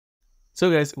So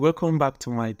guys, welcome back to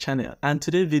my channel, and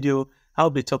today's video I'll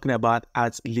be talking about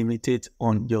ads limited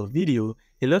on your video.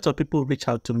 A lot of people reach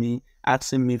out to me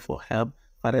asking me for help.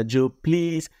 Father Joe,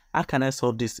 please, how can I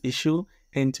solve this issue?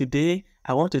 And today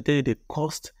I want to tell you the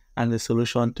cost and the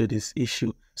solution to this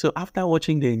issue. So after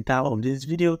watching the entire of this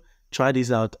video, try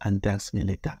this out and thanks me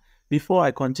later. Before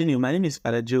I continue, my name is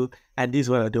Father Joe, and this is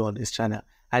what I do on this channel.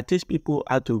 I teach people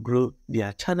how to grow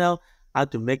their channel, how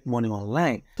to make money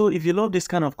online. So if you love this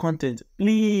kind of content,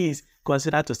 please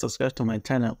consider to subscribe to my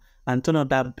channel and turn on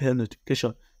that bell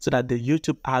notification so that the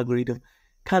YouTube algorithm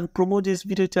can promote this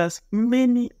video to as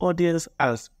many audience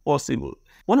as possible.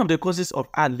 One of the causes of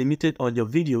ad limited on your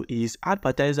video is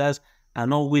advertisers are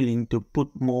not willing to put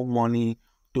more money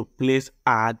to place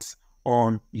ads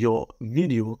on your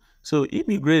video. So if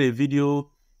you create a video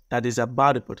that is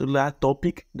about a particular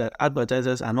topic that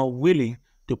advertisers are not willing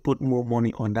to put more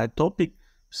money on that topic,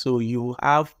 so you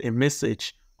have a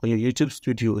message on your YouTube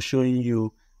studio showing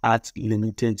you ads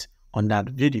limited on that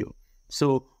video.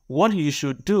 So what you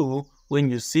should do when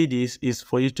you see this is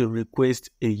for you to request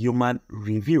a human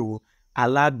review.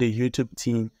 Allow the YouTube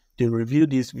team to review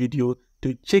this video,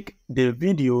 to check the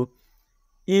video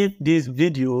if this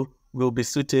video will be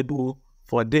suitable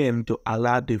for them to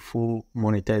allow the full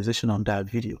monetization on that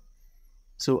video.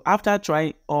 So after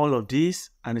trying all of this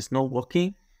and it's not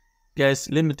working, guys,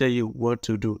 let me tell you what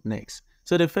to do next.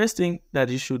 So the first thing that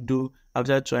you should do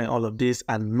after trying all of this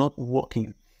and not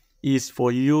working is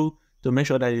for you to make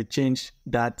sure that you change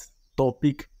that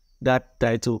topic, that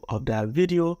title of that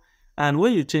video. And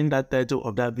when you change that title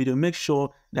of that video, make sure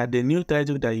that the new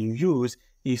title that you use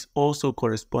is also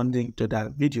corresponding to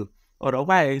that video.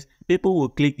 Otherwise, people will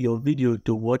click your video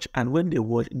to watch, and when they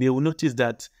watch, they will notice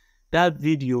that that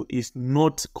video is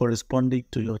not corresponding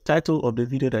to your title of the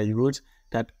video that you wrote,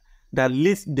 that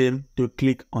leads them to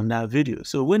click on that video.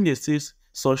 So when they see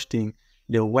such thing,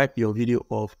 they'll wipe your video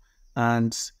off,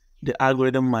 and the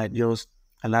algorithm might just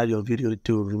allow your video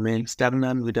to remain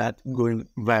stagnant without going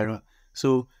viral.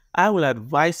 So I will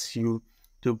advise you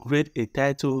to create a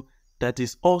title that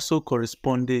is also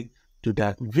corresponding to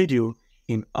that video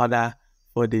in order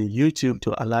for the YouTube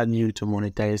to allow you to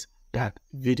monetize that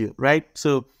video, right?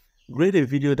 So create a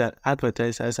video that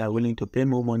advertisers are willing to pay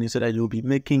more money so that you'll be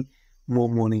making more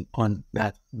money on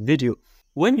that video.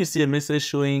 When you see a message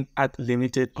showing ad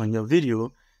limited on your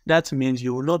video, that means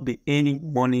you will not be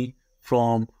earning money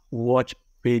from watch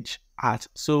page ads.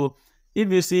 So if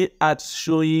you see ads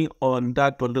showing on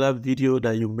that particular video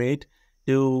that you made,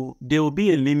 there will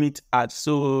be a limit ad.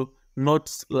 So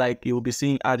not like you'll be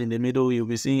seeing ad in the middle, you'll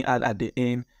be seeing ad at the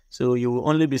end. So you will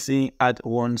only be seeing ad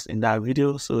once in that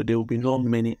video. So there will be not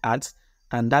many ads,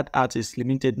 and that ad is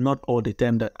limited. Not all the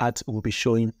time that ads will be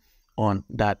showing on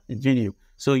that video.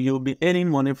 So you'll be earning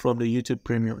money from the YouTube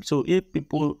Premium. So if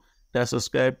people that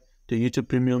subscribe to YouTube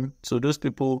Premium, so those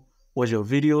people watch your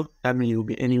video, that means you'll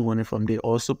be earning money from there.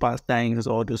 Also pastimes,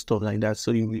 all those stuff like that.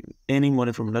 So you'll be earning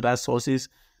money from other sources,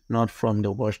 not from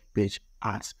the watch page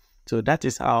ads. So that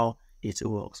is how it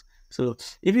works. So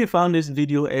if you found this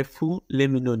video helpful, let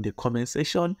me know in the comment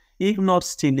section. If not,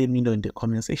 still let me know in the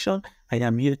comment section. I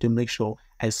am here to make sure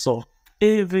I solve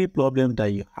every problem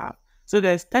that you have. So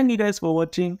guys, thank you guys for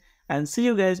watching, and see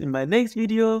you guys in my next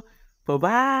video. Bye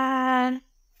bye.